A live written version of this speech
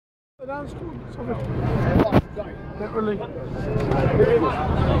That's good. Literally.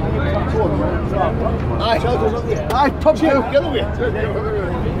 I pumped you. Get away.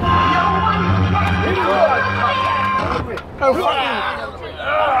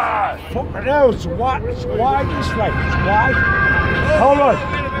 Fucking hell, it's wide this way. It's wide. Hold on.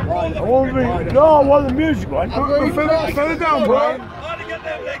 I want the, no, I want the music one. Fill it down, bro.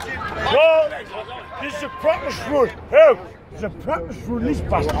 No, this is a practice run. Hell, it's a practice run, this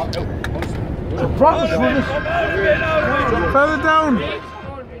bastard. It's a practice run, this. Further down.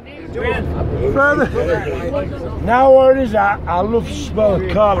 Further. Now where it is at, I love to smell the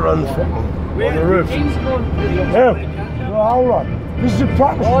carpet on the roof. Hell, no, hold on. This is a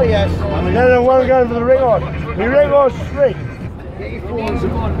practice run. Oh, yes. And then I want to go for the ring on. The ring on's free.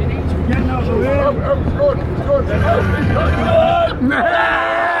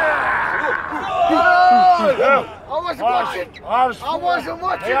 I wasn't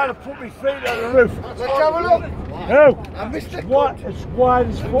watching. I had to put my feet on the roof. Let's have a look. No. I missed it. What? It's wide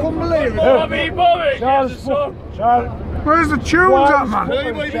as fuck. Unbelievable. Where's the tunes at, man? Can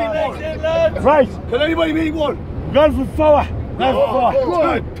anybody meet one? Right. Can anybody meet one? Go for four.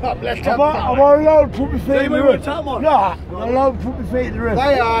 Good. Pop, let's have I'm allowed to put my feet in the roof. No, I'm allowed to put my feet in the roof.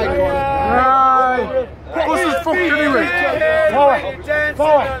 Aye. What's this fuck anyway? Forward.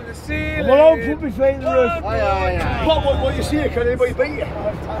 I'm allowed to put my feet in the roof. Aye. What you see? Can anybody beat you?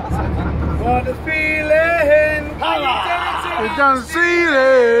 What a feeling. It's down the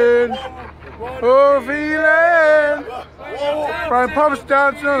ceiling. Oh, feeling. Brian Pop's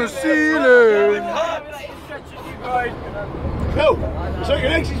dancing on the ceiling. No, so your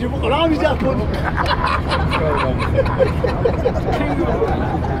legs is your fucking arms there,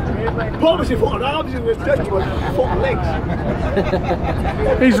 Pop was your fucking arms in the stretch with fucking legs.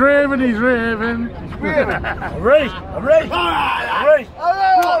 He's raving, he's raving. I'm ready.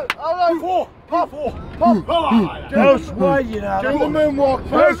 Four. That's wide, you know. Do the moonwalk.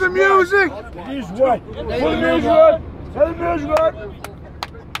 Where's the music? It is wide. Put the music on. Tell the music on.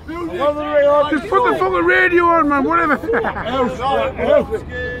 Just put the fucking radio on, man, whatever. The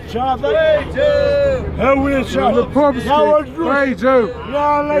pub's Hey, Joe. You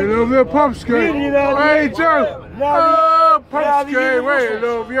love the pub's Hey, Joe. Oh, pub's wait, I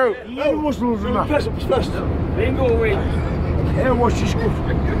love you. You must lose enough. First. Bingo away. Hey, watch this good.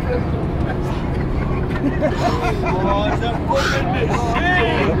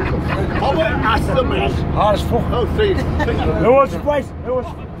 That's the mess. Hard as fuck. Oh, see. Who wants to fight?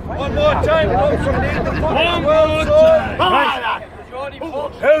 One more time, Robson. One more time.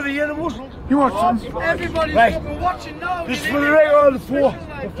 How the animals? You want some? Everybody's watching now. This is for the ring on the floor.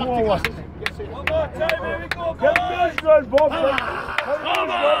 The floor was. One more time, here we go, Get the music on, Bob.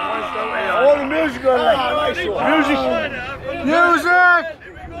 All the music on, Music.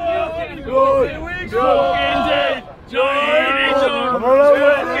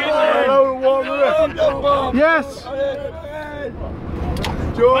 Yes.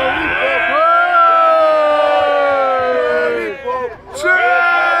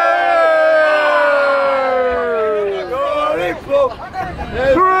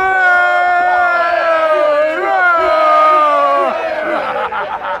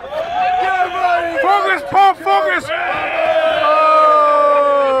 Focus, Pop, focus!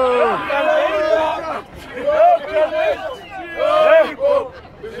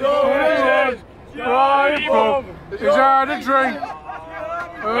 He's had a drink.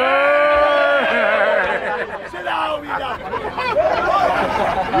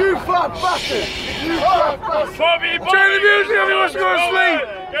 You fat bastard! Bobby, Turn the music up, he wants to go to sleep.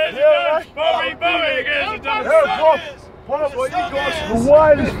 Bobby, get it done. What you got? The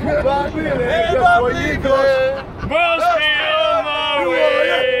widest football really. That's what you got. Must be on my way.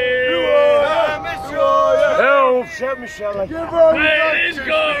 I miss you. Help, shut me, Shelley. He's coming.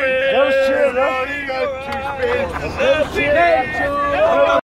 That was cheering, huh?